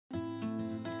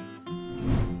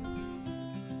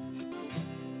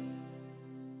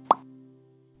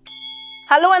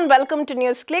Hello and welcome to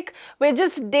NewsClick. We're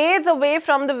just days away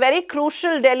from the very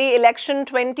crucial Delhi election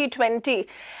 2020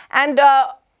 and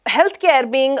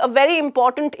healthcare being a very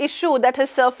important issue that has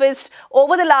surfaced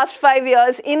over the last 5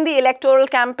 years in the electoral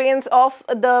campaigns of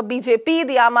the BJP,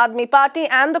 the Aam Aadmi Party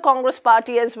and the Congress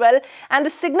Party as well, and the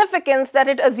significance that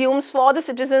it assumes for the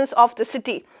citizens of the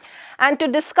city. And to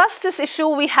discuss this issue,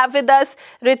 we have with us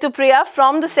Ritu Priya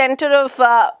from the Center of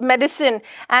Medicine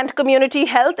and Community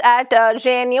Health at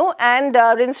JNU and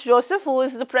Rins Joseph, who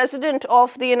is the president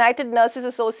of the United Nurses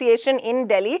Association in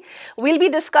Delhi. We'll be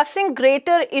discussing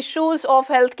greater issues of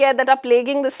healthcare that are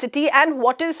plaguing the city and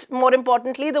what is, more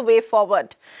importantly, the way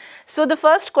forward. So the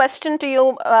first question to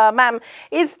you, ma'am,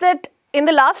 is that in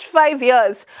the last 5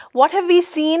 years, what have we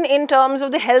seen in terms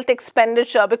of the health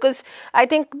expenditure? Because I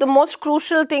think the most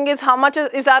crucial thing is how much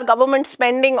is our government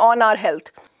spending on our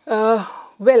health?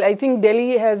 Well, I think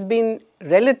Delhi has been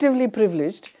relatively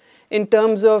privileged in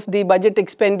terms of the budget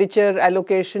expenditure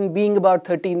allocation being about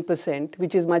 13%,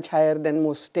 which is much higher than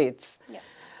most states. Yeah.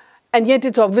 And yet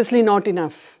it's obviously not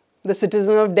enough. The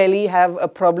citizens of Delhi have a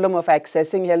problem of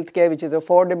accessing healthcare, which is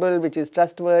affordable, which is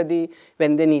trustworthy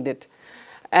when they need it.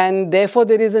 And therefore,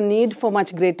 there is a need for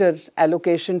much greater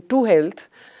allocation to health.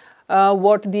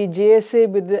 What the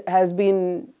JSA has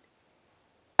been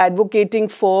advocating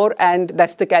for, and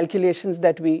that's the calculations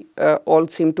that we all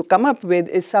seem to come up with,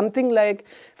 is something like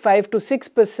 5 to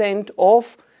 6%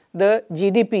 of the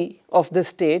GDP of the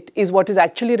state is what is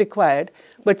actually required.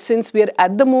 But since we are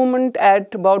at the moment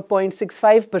at about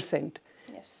 0.65%,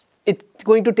 yes, it's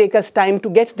going to take us time to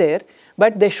get there.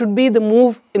 But there should be the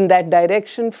move in that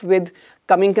direction with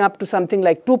coming up to something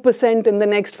like 2% in the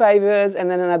next 5 years, and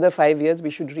then another 5 years we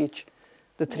should reach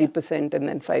the 3% and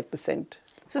then 5%.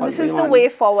 So this is the way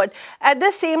forward. At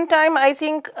the same time, I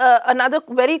think another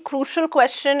very crucial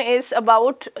question is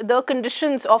about the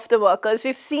conditions of the workers.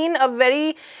 We've seen a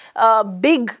very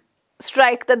big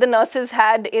strike that the nurses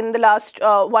had in the last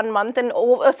 1 month and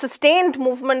a sustained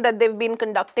movement that they've been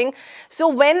conducting. So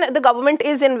when the government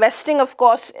is investing, of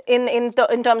course, in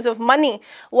terms of money,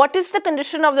 what is the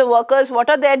condition of the workers?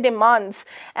 What are their demands?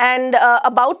 And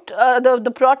about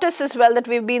the protests as well that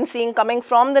we've been seeing coming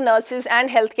from the nurses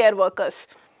and healthcare workers.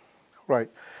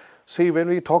 Right. See, when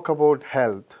we talk about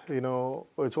health,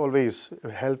 it's always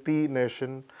a healthy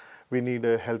nation. We need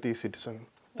a healthy citizen.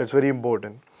 That's very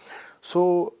important.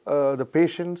 So the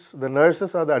patients, the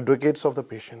nurses are the advocates of the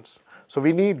patients. So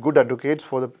we need good advocates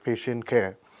for the patient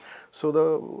care. So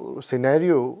the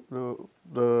scenario,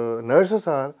 the nurses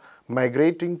are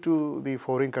migrating to the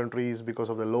foreign countries because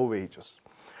of the low wages.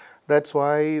 That's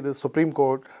why the Supreme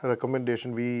Court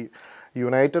recommendation, we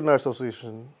United Nurse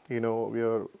Association, we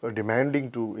are demanding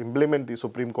to implement the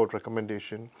Supreme Court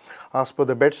recommendation. As per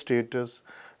the bed status,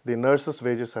 the nurses'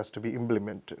 wages has to be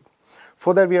implemented.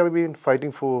 For that, we have been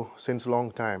fighting for since a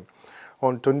long time.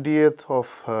 On 20th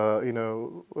of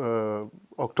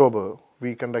October,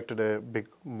 we conducted a big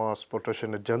mass protest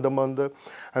at Jantar Mantar,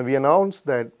 and we announced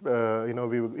that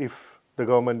if the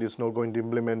government is not going to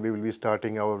implement, we will be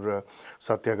starting our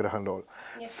Satyagraha and all.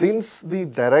 Yes. Since the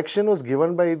direction was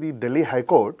given by the Delhi High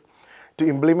Court to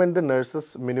implement the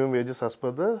nurses' minimum wages as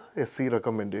per the SC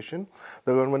recommendation,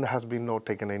 the government has been not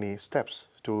taken any steps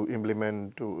to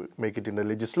implement, to make it in the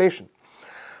legislation.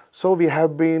 So we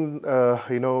have been,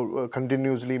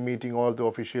 continuously meeting all the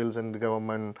officials and the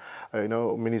government,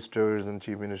 ministers and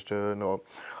chief minister and all.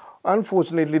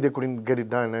 Unfortunately, they couldn't get it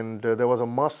done, and there was a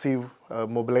massive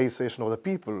mobilization of the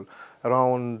people.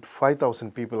 Around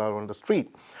 5,000 people are on the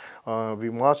street. We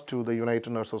marched to the United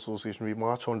Nurse Association. We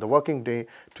marched on the working day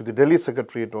to the Delhi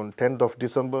Secretariat on 10th of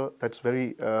December. That's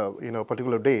very,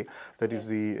 particular day. That is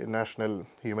the National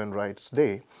Human Rights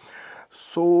Day.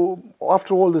 So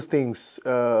after all these things,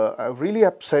 I'm really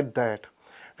upset that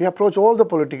we approached all the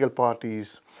political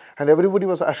parties and everybody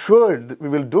was assured that we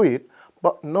will do it,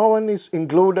 but no one is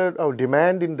included our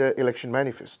demand in the election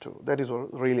manifesto. That is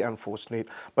really unfortunate.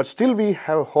 But still we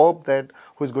have hope that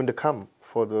who is going to come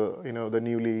for the, the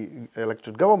newly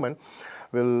elected government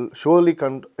will surely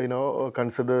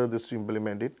consider this to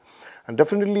implement it. And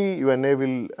definitely UNA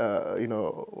will,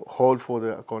 hold for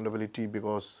the accountability,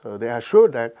 because they are sure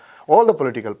that all the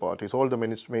political parties, all the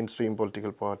mainstream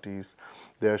political parties,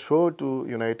 they are sure to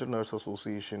United Nurse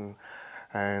Association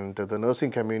and the nursing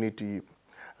community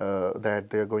that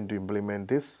they are going to implement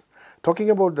this. Talking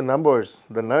about the numbers,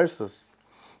 the nurses,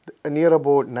 near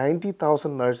about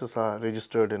 90,000 nurses are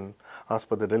registered as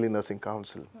per the Delhi Nursing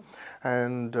Council.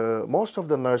 And most of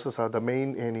the nurses are the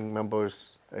main earning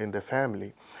members in the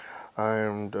family.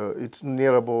 and it's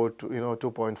near about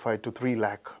 2.5 to 3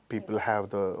 lakh people have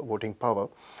the voting power,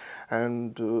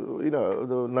 and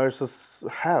the nurses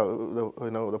have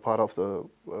the part of the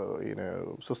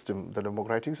system, the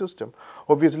democratic system.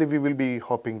 Obviously, we will be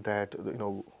hoping that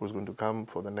who's going to come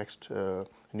for the next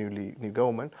new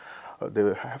government, they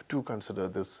will have to consider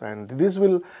this, and this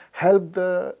will help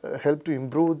to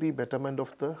improve the betterment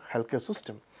of the healthcare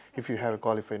system if you have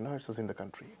qualified nurses in the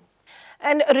country.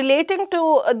 And relating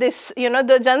to this,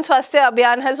 the Jan Swasthya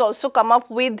Abhiyan has also come up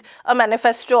with a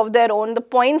manifesto of their own, the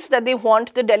points that they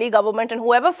want the Delhi government and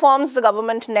whoever forms the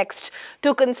government next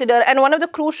to consider. And one of the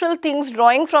crucial things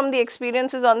drawing from the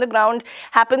experiences on the ground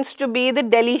happens to be the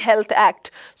Delhi Health Act.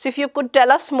 So if you could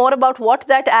tell us more about what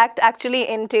that act actually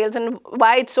entails and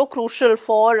why it's so crucial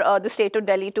for the state of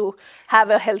Delhi to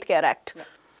have a healthcare act.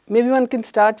 Maybe one can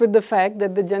start with the fact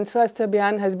that the Jan Swasthya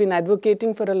Abhiyan has been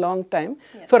advocating for a long time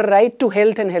for right to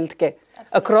health and healthcare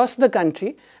across the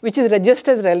country, which is just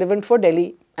as relevant for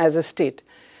Delhi as a state.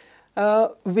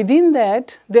 Within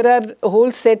that, there are a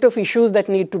whole set of issues that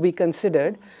need to be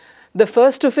considered. The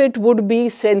first of it would be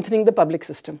strengthening the public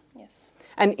system.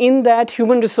 And in that,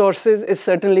 human resources is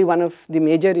certainly one of the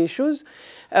major issues.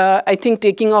 I think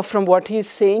taking off from what he's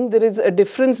saying, there is a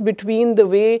difference between the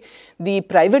way the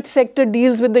private sector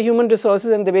deals with the human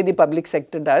resources and the way the public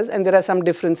sector does. And there are some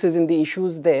differences in the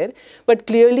issues there. But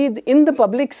clearly, in the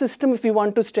public system, if we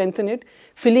want to strengthen it,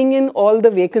 filling in all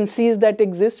the vacancies that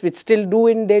exist, which still do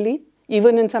in Delhi,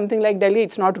 even in something like Delhi,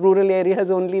 it's not rural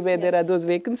areas only where there are those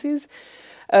vacancies.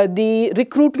 The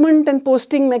recruitment and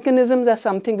posting mechanisms are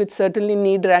something which certainly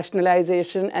need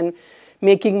rationalization and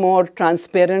making more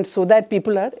transparent so that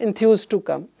people are enthused to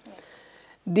come.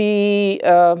 The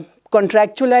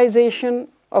contractualization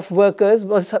of workers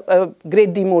was a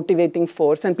great demotivating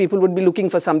force, and people would be looking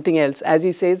for something else. As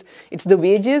he says, it's the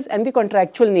wages and the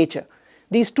contractual nature.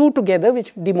 These two together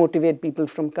which demotivate people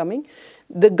from coming.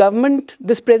 The government,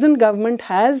 this present government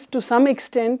has to some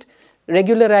extent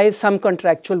regularize some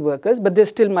contractual workers, but there's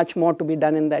still much more to be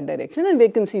done in that direction, and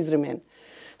vacancies remain.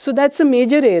 So that's a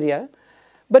major area.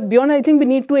 But beyond, I think we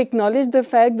need to acknowledge the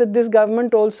fact that this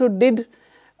government also did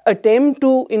attempt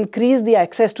to increase the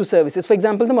access to services. For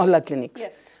example, the Mohalla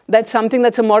clinics. That's something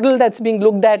that's a model that's being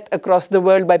looked at across the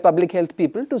world by public health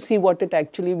people to see what it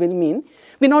actually will mean.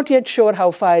 We're not yet sure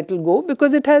how far it will go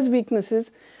because it has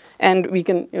weaknesses, and we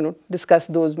can discuss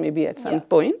those maybe at some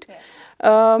point.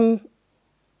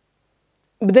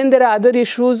 But then there are other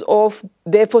issues of,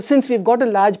 therefore, since we've got a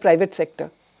large private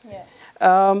sector,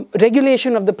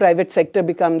 regulation of the private sector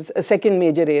becomes a second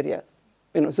major area.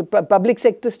 So public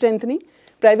sector strengthening,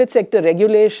 private sector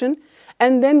regulation,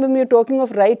 and then when we're talking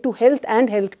of right to health and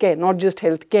healthcare, not just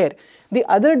healthcare, the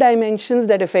other dimensions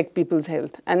that affect people's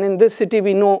health. And in this city,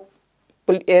 we know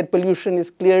air pollution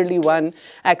is clearly one,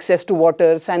 access to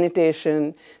water,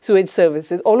 sanitation, sewage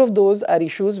services, all of those are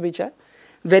issues which are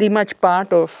very much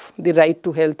part of the right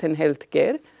to health and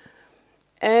healthcare.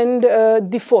 And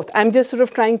the fourth, I'm just sort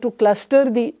of trying to cluster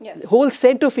the whole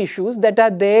set of issues that are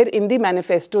there in the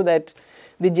manifesto that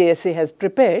the JSA has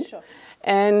prepared.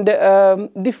 And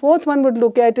the fourth one would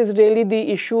look at is really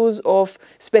the issues of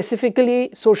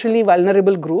specifically socially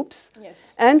vulnerable groups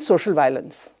and social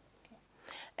violence.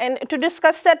 And to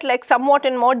discuss that somewhat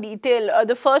in more detail,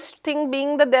 the first thing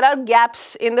being that there are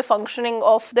gaps in the functioning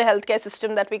of the healthcare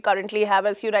system that we currently have,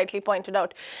 as you rightly pointed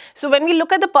out. So when we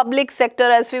look at the public sector,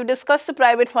 as we've discussed the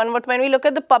private one, but when we look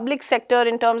at the public sector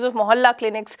in terms of Mohalla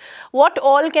clinics, what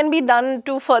all can be done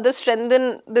to further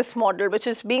strengthen this model, which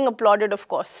is being applauded, of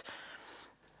course?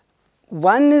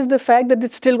 One is the fact that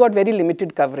it's still got very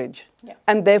limited coverage.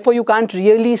 And therefore, you can't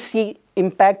really see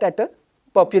impact at a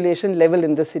population level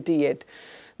in the city yet.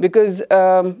 Because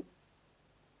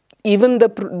even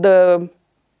the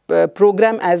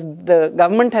program, as the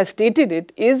government has stated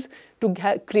it, is to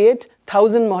create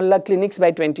 1,000 Mohalla clinics by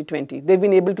 2020. They've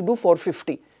been able to do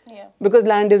 450. Because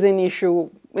land is an issue,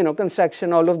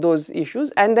 construction, all of those issues.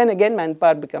 And then again,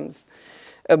 manpower becomes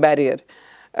a barrier.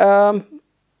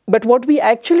 But what we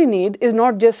actually need is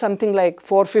not just something like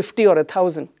 450 or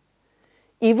 1,000.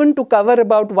 Even to cover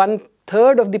about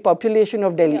 1/3 of the population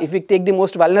of Delhi, if we take the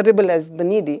most vulnerable as the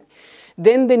needy,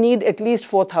 then they need at least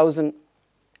 4,000.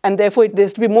 And therefore, there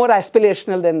has to be more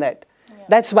aspirational than that.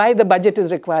 That's why the budget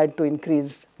is required to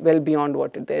increase well beyond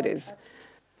what there is.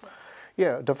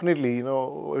 Yeah, definitely.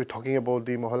 We're talking about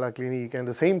the Mohalla clinic, and at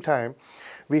the same time,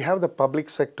 we have the public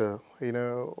sector.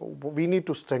 We need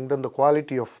to strengthen the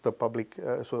quality of the public,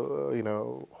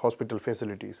 hospital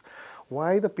facilities.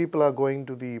 Why the people are going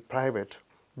to the private?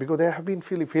 Because they have been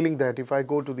feeling that if I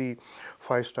go to the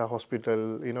 5-star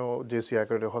hospital, you know, JC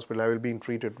accredited hospital, I will be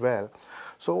treated well.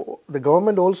 So the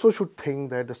government also should think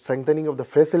that the strengthening of the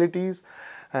facilities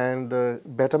and the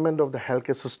betterment of the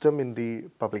healthcare system in the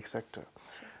public sector.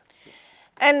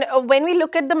 And when we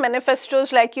look at the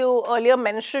manifestos, like you earlier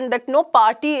mentioned, that no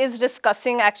party is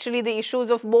discussing actually the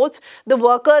issues of both the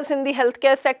workers in the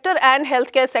healthcare sector and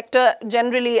healthcare sector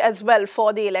generally as well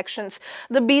for the elections.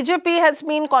 The BJP has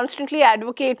been constantly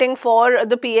advocating for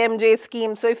the PMJ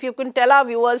scheme. So if you can tell our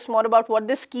viewers more about what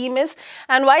this scheme is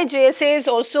and why JSA is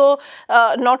also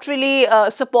not really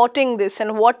supporting this,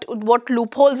 and what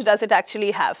loopholes does it actually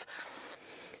have?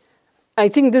 I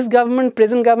think this government,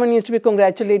 present government, needs to be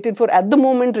congratulated for at the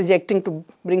moment rejecting to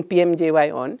bring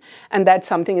PMJY on, and that's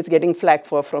something it's getting flack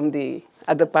for from the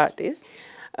other parties.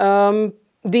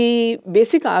 The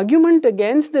basic argument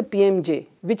against the PMJ,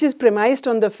 which is premised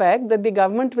on the fact that the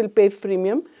government will pay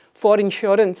premium for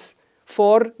insurance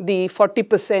for the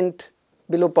 40%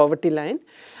 below poverty line,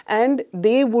 and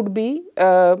they would be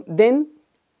then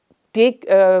take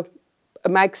a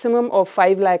maximum of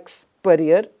 5 lakhs per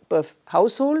year per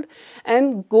household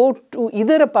and go to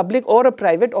either a public or a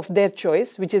private of their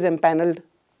choice, which is empaneled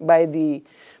by the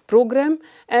program,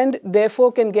 and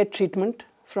therefore can get treatment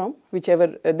from whichever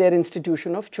their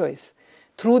institution of choice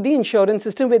through the insurance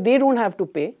system, where they don't have to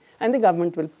pay and the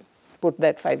government will put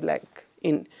that 5 lakh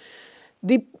in.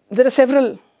 There are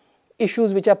several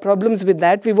issues which are problems with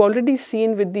that. We've already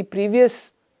seen with the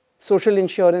previous social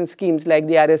insurance schemes like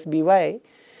the RSBY,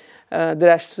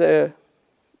 the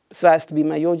Swasthya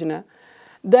Abhiyan,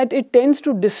 that it tends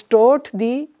to distort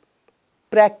the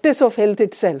practice of health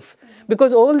itself.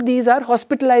 Because all these are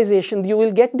hospitalization. You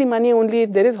will get the money only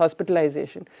if there is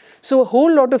hospitalization. So a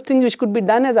whole lot of things which could be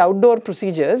done as outdoor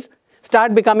procedures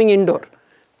start becoming indoor.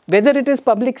 Whether it is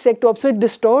public sector, so it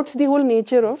distorts the whole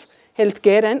nature of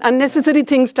healthcare, and unnecessary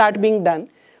things start being done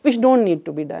which don't need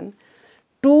to be done.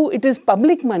 2, it is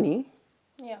public money,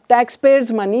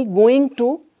 taxpayers' money going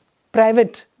to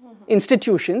private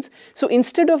institutions. So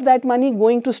instead of that money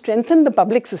going to strengthen the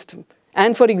public system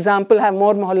and, for example, have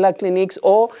more mohalla clinics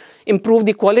or improve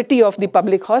the quality of the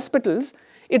public hospitals,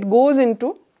 it goes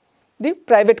into the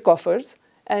private coffers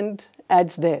and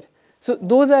adds there. So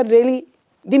those are really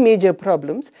the major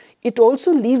problems. It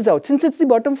also leaves out, since it's the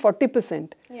bottom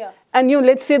 40%, and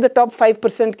let's say the top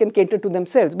 5% can cater to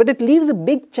themselves, but it leaves a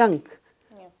big chunk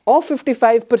of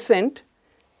 55%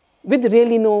 with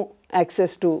really no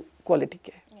access to quality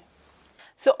care.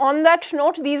 So on that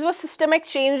note, these were systemic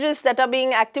changes that are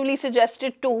being actively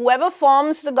suggested to whoever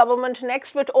forms the government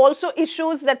next, but also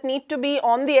issues that need to be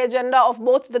on the agenda of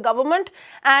both the government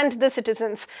and the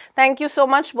citizens. Thank you so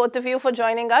much, both of you, for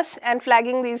joining us and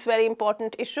flagging these very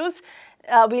important issues.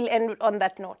 We'll end on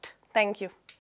that note. Thank you.